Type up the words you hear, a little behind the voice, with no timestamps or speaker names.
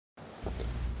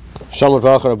Shalom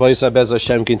V'achar Bais Bez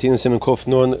Hashem continues in Kuf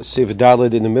Nun seif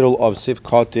Daled in the middle of seif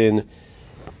Kotin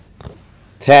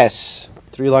Tes,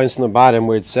 3 lines from the bottom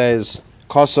where it says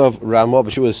Kosav Ramah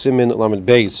B'Shul Simin Lamed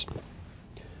Bais.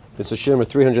 It's a shir number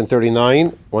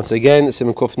 339. Once again,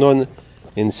 Simin Kuf Nun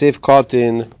in seif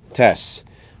Kotin Tes.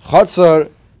 Chatzar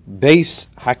Bais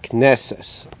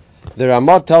Hakneses. The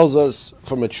Ramah tells us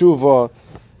from a tshuva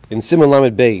in Simin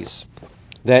Lamed Bais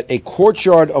that a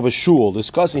courtyard of a shul,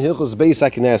 discussing Hilchos Bais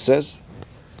Hakneses,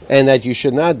 and that you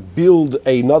should not build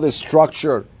another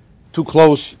structure too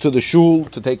close to the shul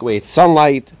to take away its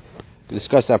sunlight. We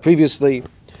discussed that previously.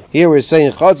 Here we're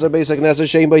saying Chatzar Bais Hakneses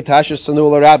shein bo tashis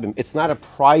tzanua l'rabim. It's not a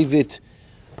private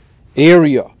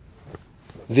area,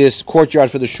 this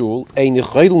courtyard for the shul.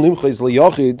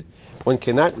 One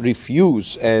cannot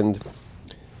refuse and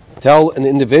tell an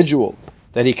individual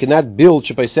that he cannot build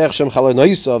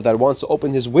that wants to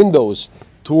open his windows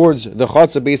towards the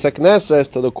Chatzar Bais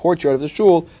Hakneses, to the courtyard of the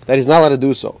shul, that he's not allowed to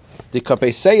do so.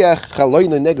 Because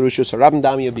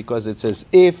it's as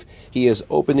if he is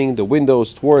opening the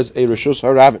windows towards a Rishus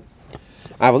Harabim.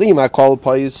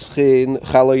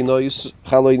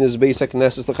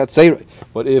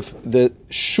 But if the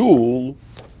shul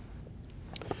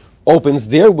opens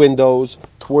their windows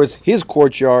towards his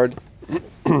courtyard,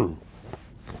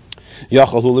 he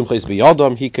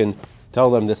can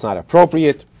tell them that's not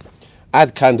appropriate.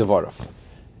 Ad kan devarav,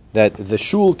 that the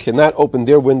shul cannot open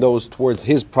their windows towards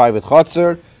his private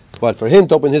chatzar, but for him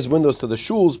to open his windows to the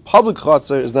shul's public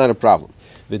chatzar is not a problem.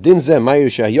 We're talking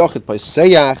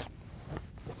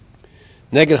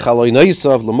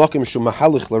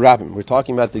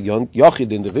about the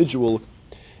yachid individual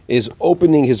is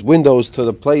opening his windows to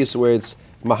the place where it's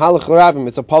mahalach l'rabim,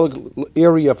 it's a public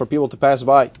area for people to pass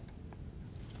by.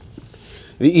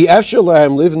 And they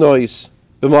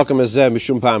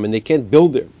can't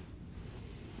build there.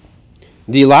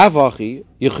 If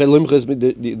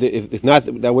not,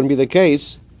 that wouldn't be the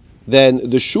case, then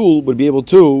the shul would be able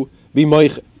to be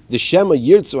moich. The shema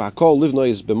yirtzu hakol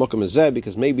livnois b'makom hazeh,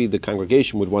 because maybe the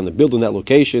congregation would want to build in that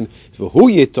location. For hu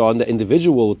yiton, the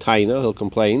individual taina, he'll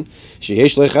complain.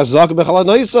 Sheyesh lechazak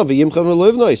b'chalanoisav v'yimchem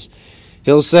livnois.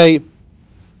 He'll say,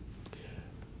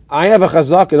 I have a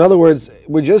chazak. In other words,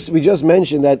 we just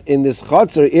mentioned that in this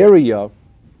chatzar area,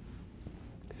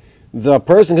 the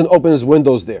person can open his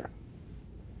windows there.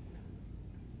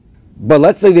 But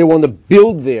let's say they want to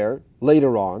build there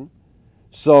later on,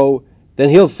 so then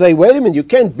he'll say, wait a minute, you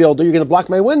can't build there, you're going to block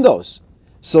my windows.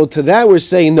 So to that we're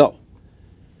saying no.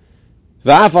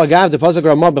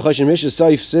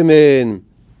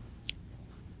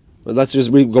 Let's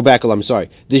just go back a little. I'm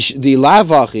sorry. The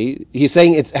lavachi, he's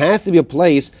saying it has to be a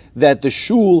place that the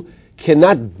shul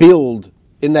cannot build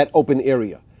in that open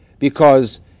area,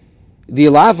 because the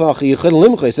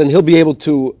lavachi, and he'll be able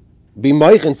to be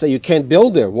moich and say you can't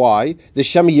build there. Why? The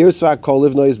shema yirtzvah kol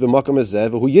livno is b'makom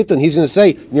hazev hu yiton. He's going to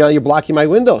say, you're blocking my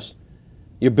windows.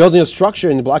 You're building a structure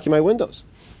and you're blocking my windows.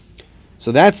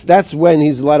 So that's when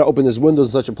he's allowed to open his windows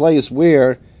in such a place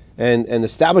where and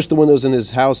establish the windows in his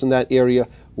house in that area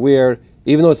where,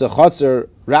 even though it's a chatzar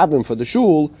rabbim for the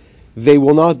shul, they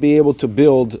will not be able to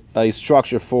build a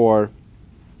structure for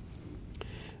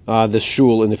the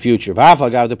shul in the future. The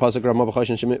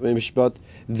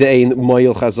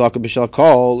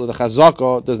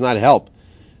chazaka does not help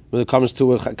when it comes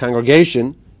to a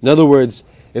congregation. In other words,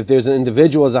 if there's an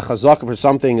individual as a chazaka for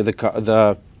something,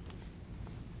 the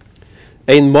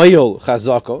ein moyel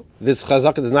chazaka, this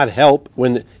chazaka does not help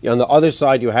when on the other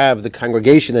side you have the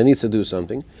congregation that needs to do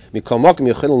something. They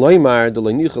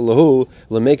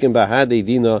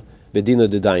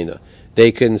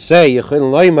can say,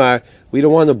 we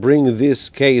don't want to bring this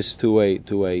case to a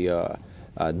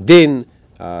din,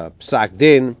 psak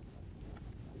din,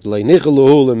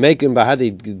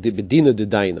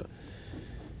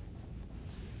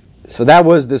 so that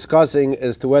was discussing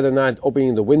as to whether or not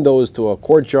opening the windows to a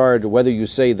courtyard, whether you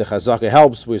say the chazaka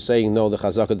helps. We're saying no, the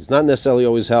chazaka does not necessarily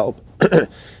always help.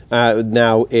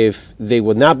 Now, if they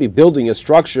would not be building a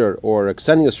structure or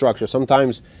extending a structure,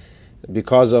 sometimes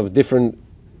because of different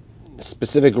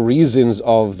specific reasons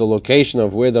of the location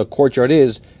of where the courtyard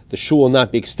is, the shul will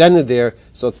not be extended there,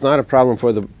 so it's not a problem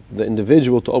for the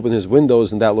individual to open his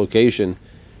windows in that location,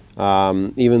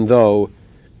 even though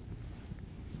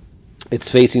it's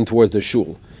facing towards the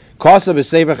shul. You have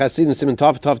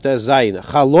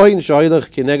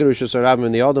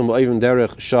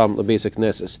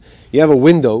a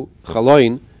window,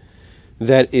 chaloin,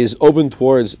 that is open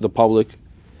towards the public,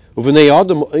 and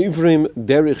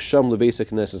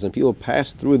people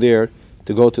pass through there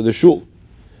to go to the shul.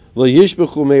 Don't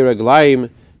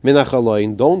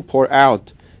pour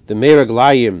out the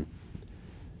meiraglayim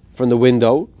from the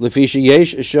window. Lefi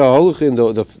sheyesh she'holchin,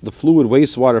 the fluid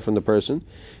wastewater from the person.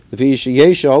 Lefi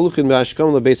sheyesh she'holchin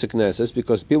b'ashkam lebeis Hakneses,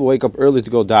 because people wake up early to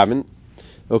go daven.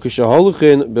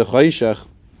 Okisheholchin b'chayshach,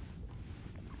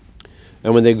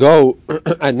 and when they go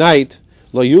at night,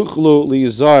 lo yuchlu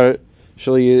liyizar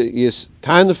shel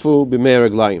yistanfu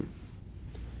b'mei raglayim.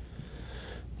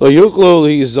 Lo yuchlu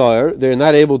liyizar, they're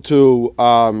not able to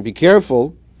be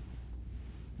careful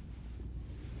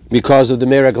because of the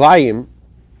meraglayim,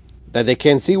 that they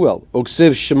can't see well.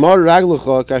 Uksiv shemar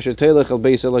raglucha kasher telech al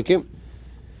beis elakim.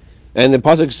 And the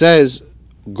pasuk says,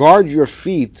 guard your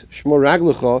feet, shemar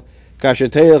raglucha kasher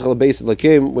telech al beis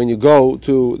elakim, when you go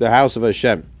to the house of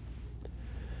Hashem.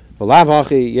 V'lav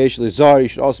hachi yesh lizar, you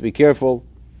should also be careful.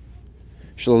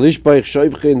 Shlo lishpaich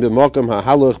shoivchin b'mokam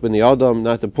ha'haluch b'nei adam,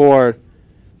 not to pour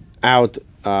out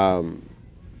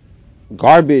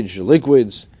garbage,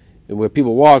 liquids, and where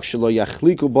people walk, shelo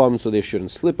yachliku bam, so they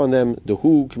shouldn't slip on them. The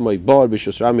hu k'may bar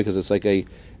b'shus rabim, because it's like a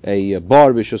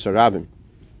bar b'shus rabim,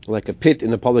 like a pit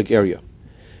in the public area.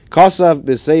 Kasav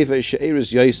b'seif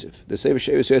she'eres Yosef. The seif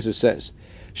she'eres Yosef says,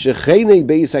 shechenei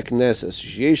Bais Hakneses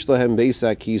sheyesh lahem Bais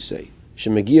Hakisei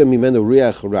shemegia mimenu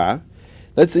riach ra.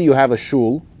 Let's say you have a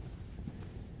shul,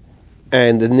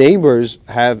 and the neighbors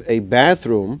have a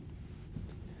bathroom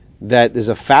that is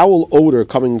a foul odor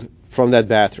coming from that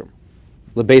bathroom.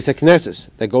 The Bais Hakneses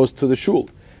that goes to the shul.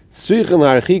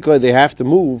 They have to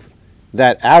move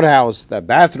that outhouse, that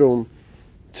bathroom,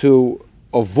 to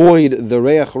avoid the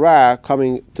reach ra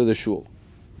coming to the shul.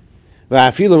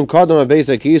 And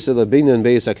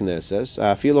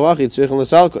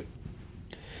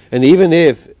even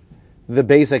if the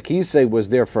Bais Hakisei was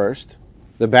there first,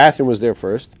 the bathroom was there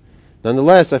first,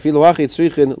 nonetheless, you still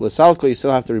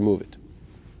have to remove it.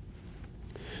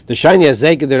 The shiny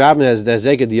hazeked the rabbim has the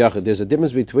hazeked the yachid. There's a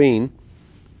difference between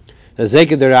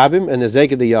hazeked the rabbim and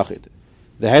hazeked the yachid.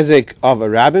 The hezek of a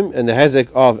rabbim and the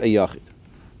hezek of a yachid.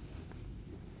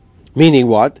 Meaning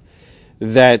what?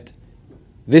 That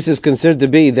this is considered to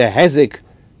be the hezek,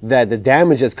 that the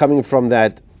damage that's coming from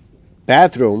that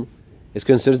bathroom is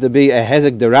considered to be a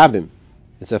hezek the rabbim.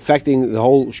 It's affecting the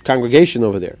whole congregation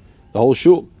over there, the whole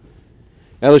shul.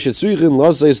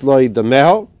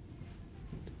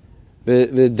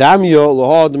 V'damyo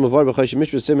lohad mavar b'chayshim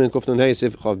mishra simen kufnan hey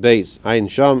seif chav Bais ayin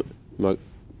sham ayin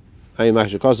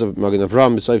machshir kasav magen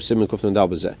avram b'seif simen kufnan dal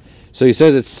b'zeh. So he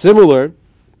says it's similar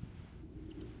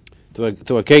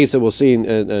to a case that we'll see in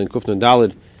kufnan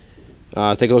dalid.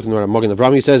 Take a look at magen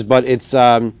avram. He says, but it's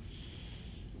the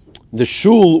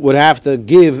shul would have to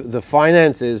give the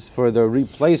finances for the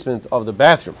replacement of the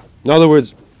bathroom. In other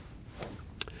words,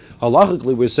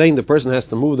 halachically, we're saying the person has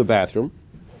to move the bathroom.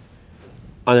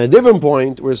 On a different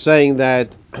point, we're saying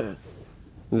that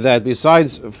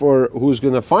besides for who's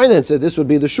going to finance it, this would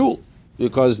be the shul,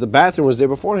 because the bathroom was there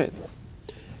beforehand.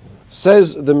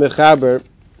 Says the Mechaber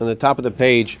on the top of the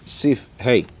page, Sif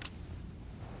Hey.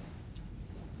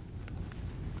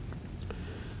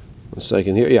 A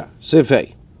second here, yeah, Sif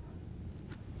Hey.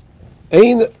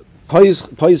 Ein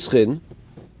Paischin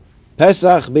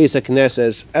Pesach Bais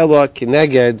Hakneses Ela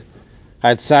Kineged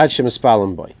Hatzad Shem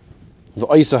Spalim Boy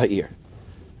V'Oisa Ha'ir.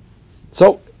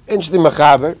 So, interesting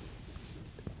Mechaber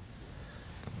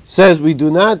says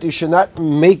you should not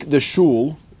make the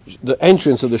shul, the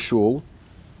entrance of the shul,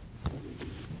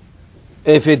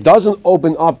 if it doesn't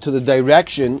open up to the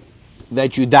direction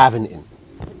that you daven in.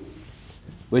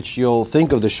 Which you'll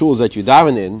think of the shuls that you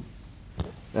daven in,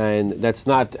 and that's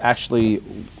not actually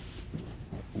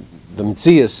the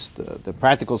mitzias, the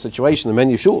practical situation, the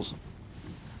many shuls.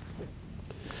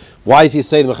 Why does he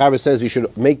say, the Mechaber says you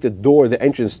should make the door, the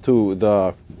entrance to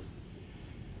the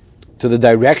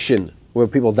direction where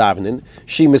people daven in?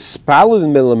 She mispalud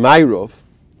in l'mayrov,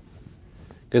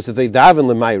 because if they daven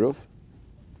l'mayrov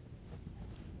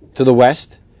to the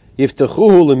west,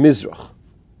 yiftachuhu l'mizrach.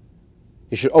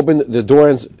 You should open the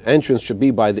door, entrance should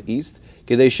be by the east.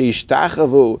 Kedei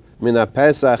sheishtachavu min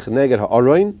ha'pesach neged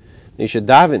ha'aroin. You should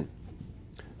daven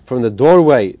from the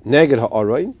doorway neged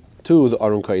ha'aroin to the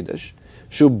Aron Kodesh.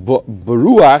 Shul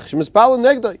beruach shemispal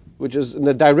negdai, which is in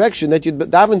the direction that you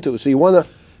daven to. So you want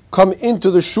to come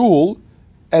into the shul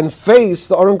and face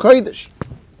the Aron Kodesh,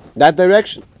 that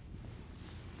direction.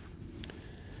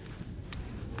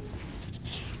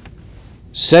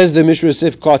 Says the Mishra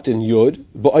Sif Kotin Yud,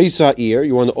 Ba'isa Ir,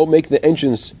 you want to make the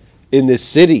entrance in this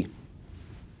city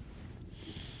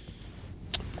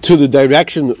to the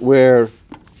direction where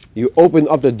you open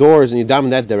up the doors and you daven in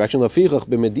that direction. Lafichach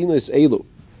b'medina is elu.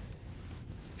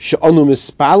 She'anu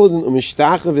mispaludin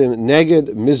u'mishtachavim neged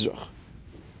mizrach.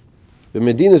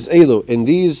 B'medina is elu. In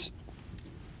these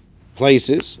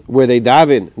places where they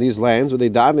daven, these lands where they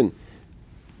daven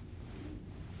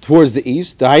towards the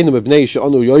east, because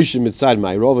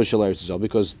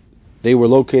they were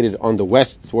located on the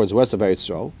west, towards the west of Eretz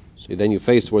Yisrael. So then you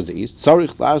face towards the east.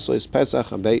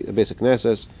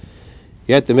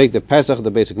 You have to make the Pesach,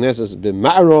 the Bais Hakneses,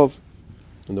 b'ma'arov,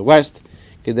 in the west,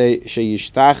 kedei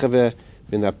sheyishtachave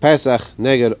min ha-Pesach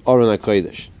neged Aron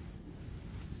HaKodesh.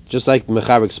 Just like the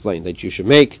Mechaber explained, that you should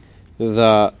make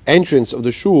the entrance of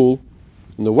the Shul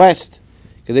in the west,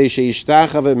 kedei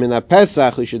sheyishtachave min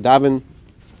ha-Pesach, you should daven,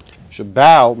 should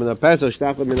bow min ha-Pesach,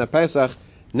 shtachave min ha-Pesach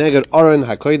neged Aron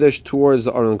HaKodesh, towards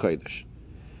the Aron HaKodesh.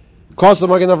 Kosam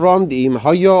Magen Avram, the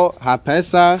Imhoyo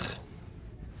ha-Pesach,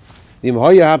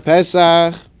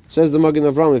 says the Magen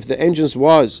Avram, if the entrance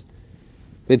was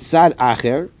Bitzad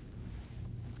Acher,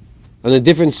 on a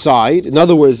different side, in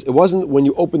other words, it wasn't when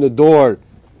you open the door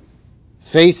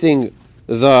facing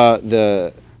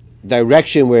the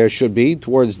direction where it should be,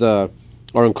 towards the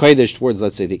Aron Kodesh, towards,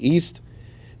 let's say, the east,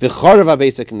 V'chorav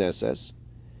ha-Bais Hakneses,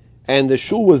 and the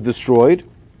Shul was destroyed,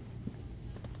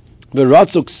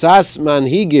 V'ratzu ksas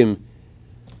manhigim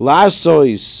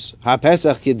lasois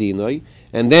ha-Pesach kedinoi,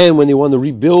 and then when they want to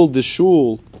rebuild the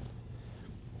Shul,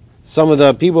 some of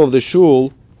the people of the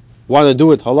Shul want to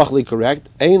do it halachically correct.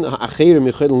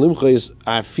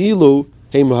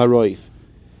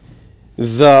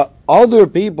 The other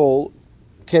people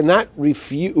cannot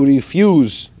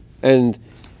refuse and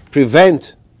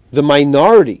prevent the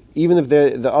minority, even if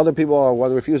the other people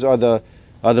want to refuse are the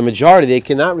majority. They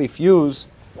cannot refuse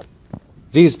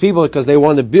these people because they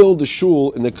want to build the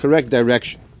Shul in the correct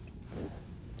direction.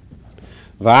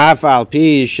 Even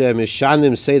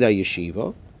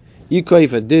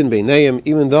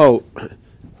though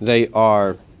they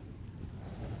are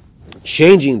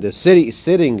changing the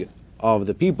sitting of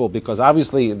the people, because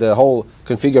obviously the whole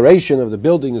configuration of the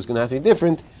building is going to have to be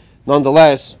different,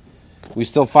 nonetheless, we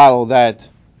still follow that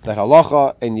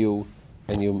halacha, and you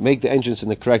make the entrance in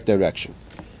the correct direction.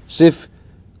 Sif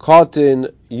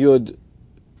Kotin Yud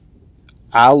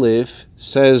Aleph,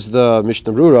 says the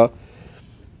Mishna Berura,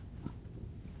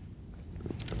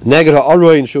 why do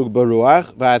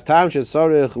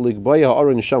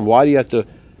you have to,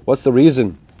 what's the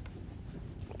reason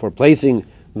for placing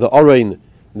the Aron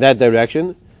in that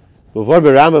direction? That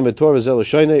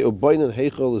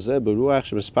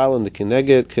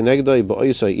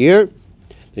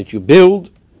you build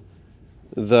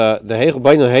the Heichel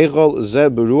Bain Heichel Ze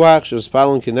Beruach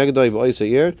Shespalon Kinegdoi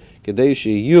Ba'Oisayir Kedei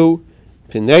Sheyu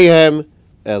Pineihem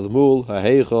El Mul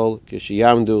HaHeichel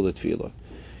Kishiyamdu L'Tfilah.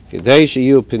 Kedei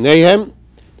Sheyu Pineihem,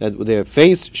 that their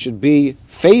face should be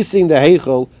facing the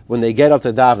Heichel when they get up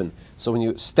to daven. So when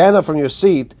you stand up from your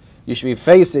seat, you should be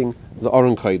facing the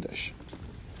Aron Kodesh.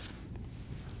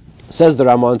 Says the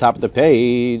Rama on top of the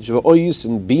page, you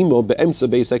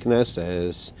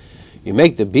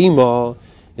make the bima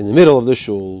in the middle of the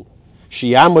shul,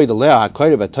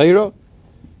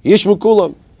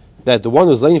 that the one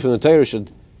who's laying from the Torah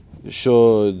should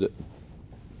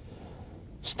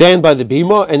stand by the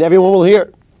bima and everyone will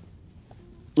hear.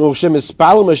 And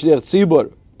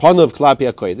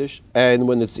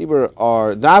when the tzibur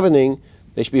are davening,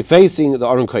 they should be facing the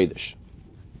Aron Kodesh.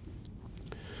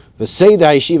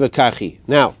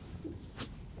 Now,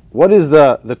 what is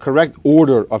the correct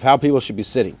order of how people should be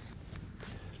sitting?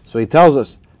 So he tells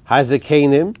us,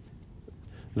 Hazekanim,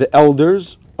 the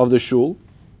elders of the shul,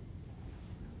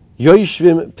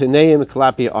 Yoishvim Peneim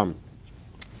Klapi Am.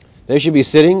 They should be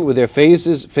sitting with their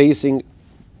faces facing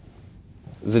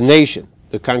the nation,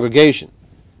 the congregation.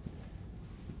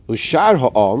 Ushar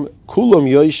Ha'am, Kulam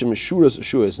Yoishim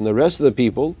Shuras, and the rest of the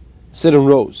people sit in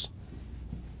rows.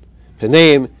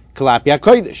 Peneim Klapi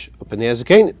HaKodesh, or Penei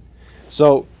Hazekanim.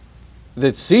 So,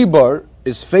 the tzibur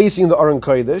is facing the Aron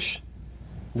Kodesh,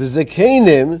 the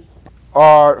Zekanim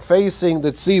are facing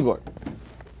the tzibur.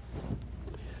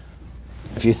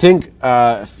 If you think,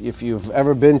 if you've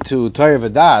ever been to Torah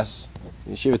V'das,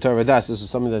 Yeshiva Torah V'das, this is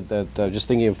something that just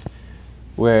thinking of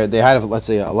where they had, let's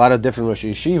say, a lot of different Rosh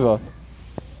Yeshiva,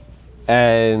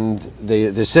 and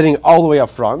they're sitting all the way up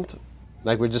front,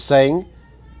 like we're just saying,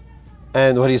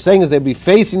 and what he's saying is they'll be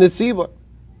facing the tzibur.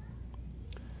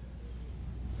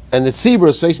 And the tzibur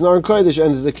is facing Aron Kodesh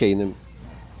and the Zekanim.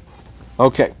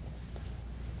 Okay.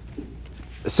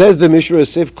 It says the Mishra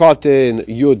Sif Kotin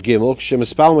Yud Gimel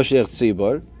Shemispal Mashiach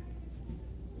Tzibur,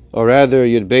 or rather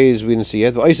Yud Beis, we didn't see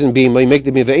yet. Oisen Bima, you make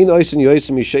the Bima. Ve'in Oisen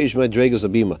Yoisim Yisheish Madregas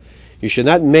Bima. You should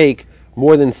not make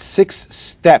more than 6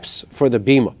 steps for the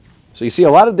Bima. So you see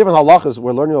a lot of different halachas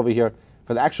we're learning over here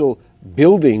for the actual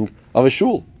building of a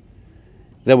shul.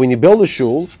 That when you build a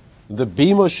shul, the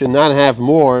Bima should not have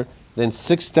more than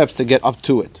 6 steps to get up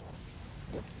to it.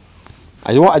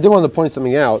 I did want to point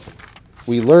something out.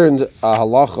 we learned a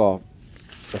halacha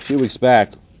a few weeks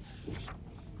back.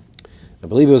 I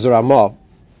believe it was a Ramah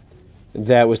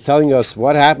that was telling us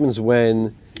what happens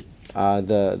when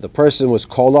the person was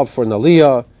called up for an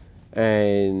aliyah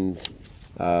and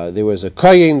there was a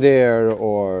kohen there,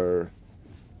 or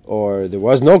there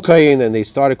was no kohen and they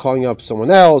started calling up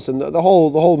someone else, and the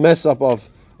whole mess up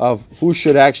of who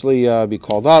should actually be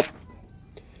called up.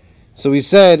 So we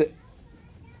said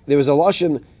there was a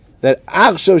lashon that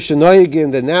achshav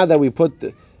shenoyegim, that now that we put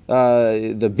the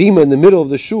bima in the middle of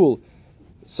the shul.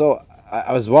 So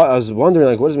I was wondering,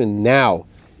 like, what does it mean now?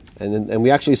 And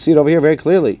we actually see it over here very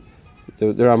clearly.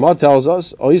 The Ramah tells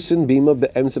us, oisin bima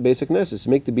be'emtza beis Hakneses,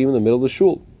 make the bima in the middle of the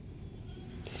shul.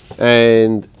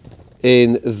 And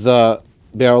in the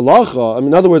Berura,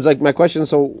 in other words, like, my question,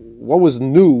 so what was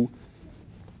new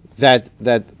that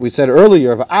we said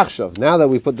earlier of achshav? Now that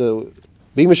we put the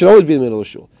bima should always be in the middle of the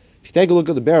shul. If you take a look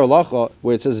at the Berura,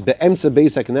 where it says be'emtza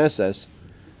beis Hakneses,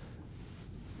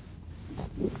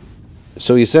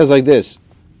 so he says like this,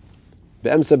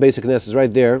 be'emtza beis Hakneses,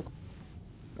 right there,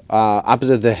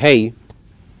 opposite the hay,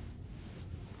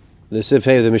 the seif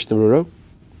hay of the Mishna Berura.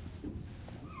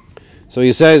 So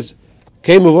he says,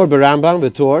 came over Barambam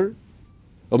v'tor,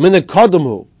 u'min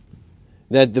kadamhu,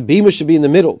 that the bima should be in the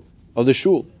middle of the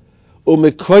shul.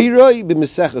 U'mekoiroi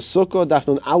b'meseches sukkah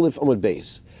dafnon aleph amud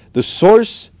beis. The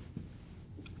source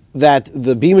that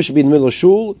the bima should be in the middle of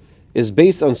shul is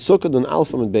based on sukkah don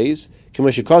aleph amud beis,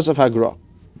 k'mashikasav hagra.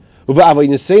 U'va'avay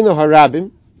niseinu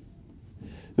harabim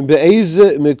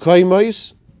be'eze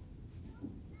mekoimos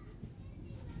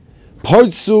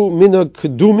Partzu mina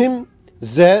kedumim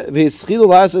ze ve'eschilu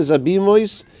la'aseh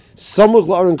zabimois samuch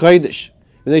la'aron kodesh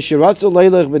v'nei shiratzu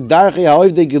leilach b'darchei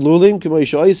ha'oivdei gelulim k'mo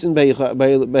yishoisin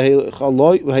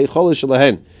b'heicholo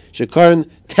shalahen shekaron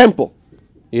temple.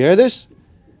 You hear this?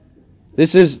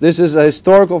 This is a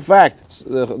historical fact.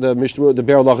 The Mishna, the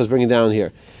Berura is bringing down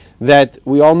here, that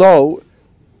we all know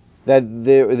that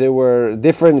there were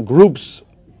different groups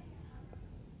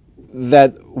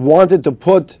that wanted to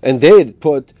put, and did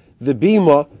put, the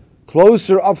bima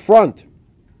closer up front,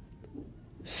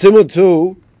 similar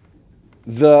to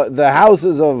the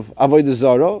houses of avodah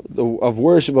zarah, of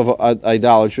worship of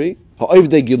idolatry,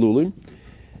 ha'ovdei gilulim,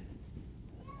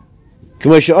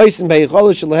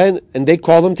 and they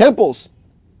call them temples.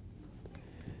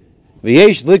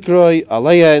 V'yesh likroi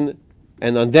aleyan,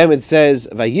 and on them it says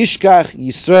vayishkach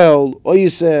Yisrael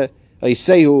oyise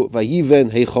oyisehu vayiven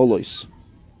heicholos.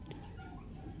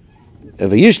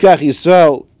 Vayishkach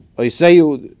Yisrael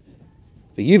oyisehu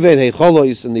vayiven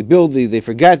heicholos, and they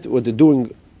forget what they're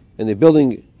doing, and they're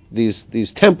building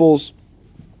these temples.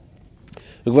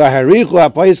 V'harichu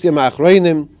ha'paiskim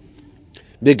ha'achreinim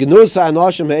b'gnusa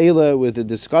anoshim ha'ela, with the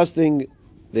disgusting,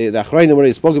 the achreinim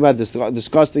already spoke about this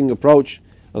disgusting approach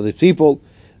of the people.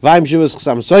 V'ayim shuvas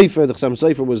chsam seif, the chsam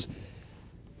seif was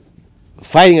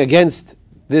fighting against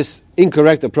this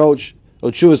incorrect approach.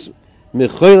 Ochuvas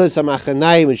mechoiles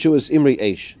hamachanayim and shuvas imri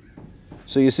eish.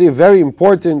 So you see a very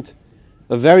important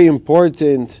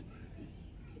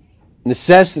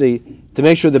necessity to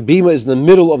make sure the bima is in the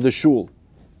middle of the shul.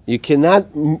 You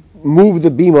cannot move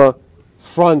the bima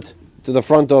to the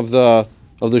front of the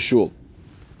shul.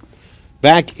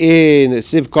 Back in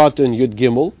Siv Katan Yud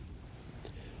Gimel,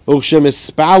 Ukshem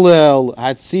Espalel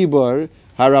Hatzibur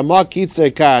Harama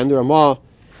Kitzer Kan, the Rama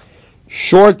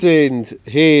shortened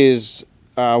his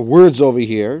words over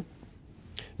here.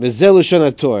 V'zel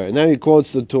Shana Torah. Now he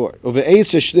quotes the Torah.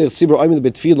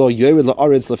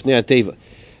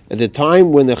 At the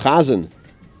time when the Chazan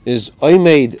is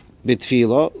oimed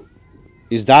bitfila,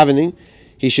 is davening,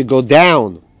 he should go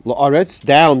down la'aretz,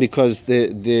 down, because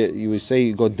you would say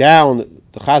you go down.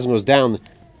 The Chazan goes down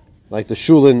like the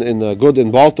shul in the good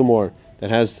in Baltimore that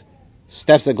has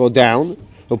steps that go down.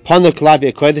 Upon the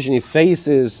Klapi Kodesh, and he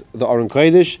faces the Aron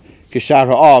Kodesh kishar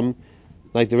ha'am,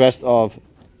 like the rest of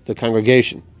the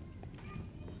congregation.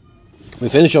 We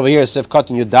finish over here Sef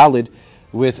Katan Yudalid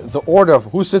with the order of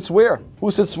who sits where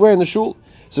in the shul.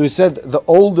 So we said the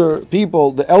older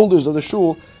people, the elders of the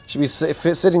shul, should be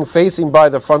sitting facing by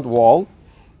the front wall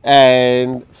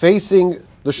and facing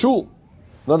the shul.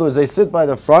 In other words, they sit by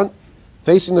the front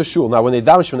facing the shul. Now when they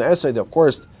daven Shemona Esrei, of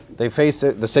course they face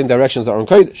the same direction as the Aron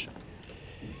Kodesh.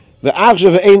 The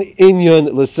Achshav ein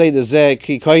inyan l'sei dezeh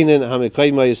ki koinen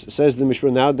hamekaymes, says the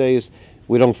Mishna. Nowadays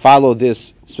we don't follow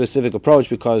this specific approach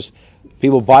because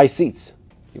people buy seats.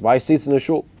 You buy seats in the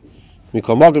shul.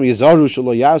 Mikol makom yizaru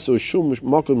shelo yasu shum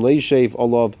makom leishev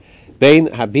olav bein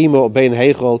habimo bein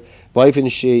heichol ba'ifin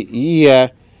sheyiyeh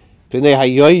pnei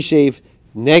hayoyshev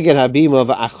neged habimo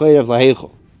va'achorev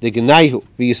laheichol degenayhu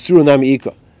v'yisru nami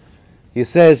ika. He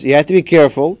says you have to be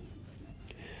careful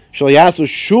Shal yasu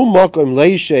shum makom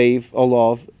leishev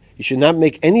olav. You should not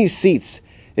make any seats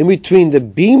in between the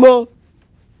bima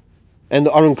and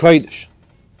the Aron Kodesh.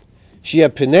 Shia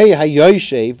Pinei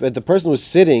Hayoishev, that the person was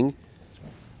sitting,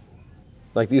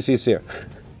 like this is here,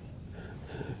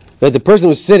 that the person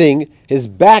was sitting, his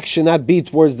back should not be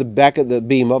towards the back of the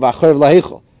bima. V'achorev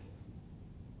laheichel.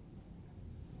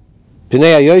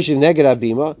 Pinei Hayoishev neged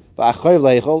bima. V'achorev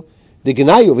laheichel. The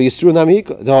Genayu v'yisru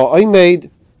namika. The Oimed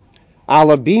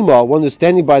ala bima, one who's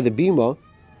standing by the bima.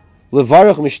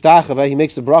 Levarach mishtachava, he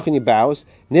makes the brach and he bows.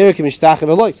 Nerek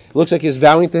mishtachava loy. Looks like he's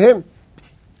bowing to him.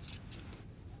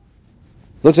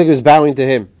 Looks like he was bowing to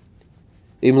him.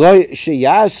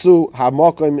 Unless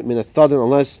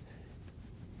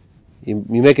you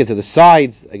make it to the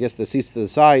sides, I guess the seats to the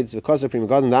sides. Because of prima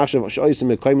garden, the ashav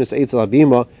shoysim mekoymes eitzel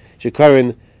habima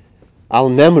shekarin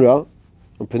al memra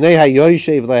u'pnei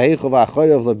hayoyshev laheichel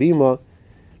v'achorev labima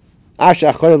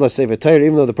asha achorev laseif Torah.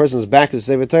 Even though the person's back is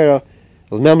seif Torah,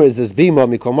 remember is this bima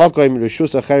mikol makoyim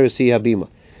reshus acheres hi habima.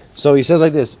 So he says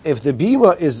like this: if the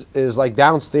bima is like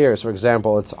downstairs, for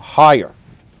example, it's higher.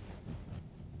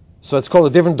 So it's called a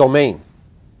different domain.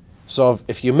 So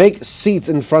if you make seats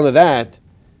in front of that,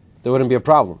 there wouldn't be a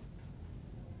problem.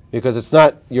 Because it's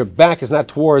not, your back is not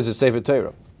towards the Sefer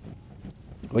Torah.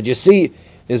 But you see,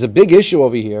 there's a big issue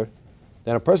over here,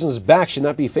 that a person's back should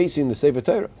not be facing the Sefer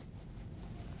Torah.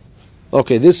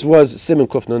 Okay, this was Siman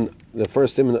Kufnan, the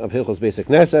first Siman of Hilchos Basic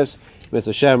Hakneses. Mr.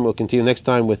 Hashem will continue next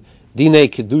time with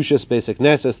Dinei Kedushas Basic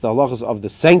Hakneses, the halachas of the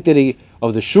sanctity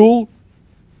of the Shul,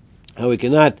 how we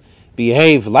cannot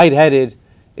behave lightheaded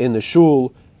in the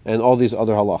shul, and all these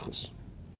other halachas.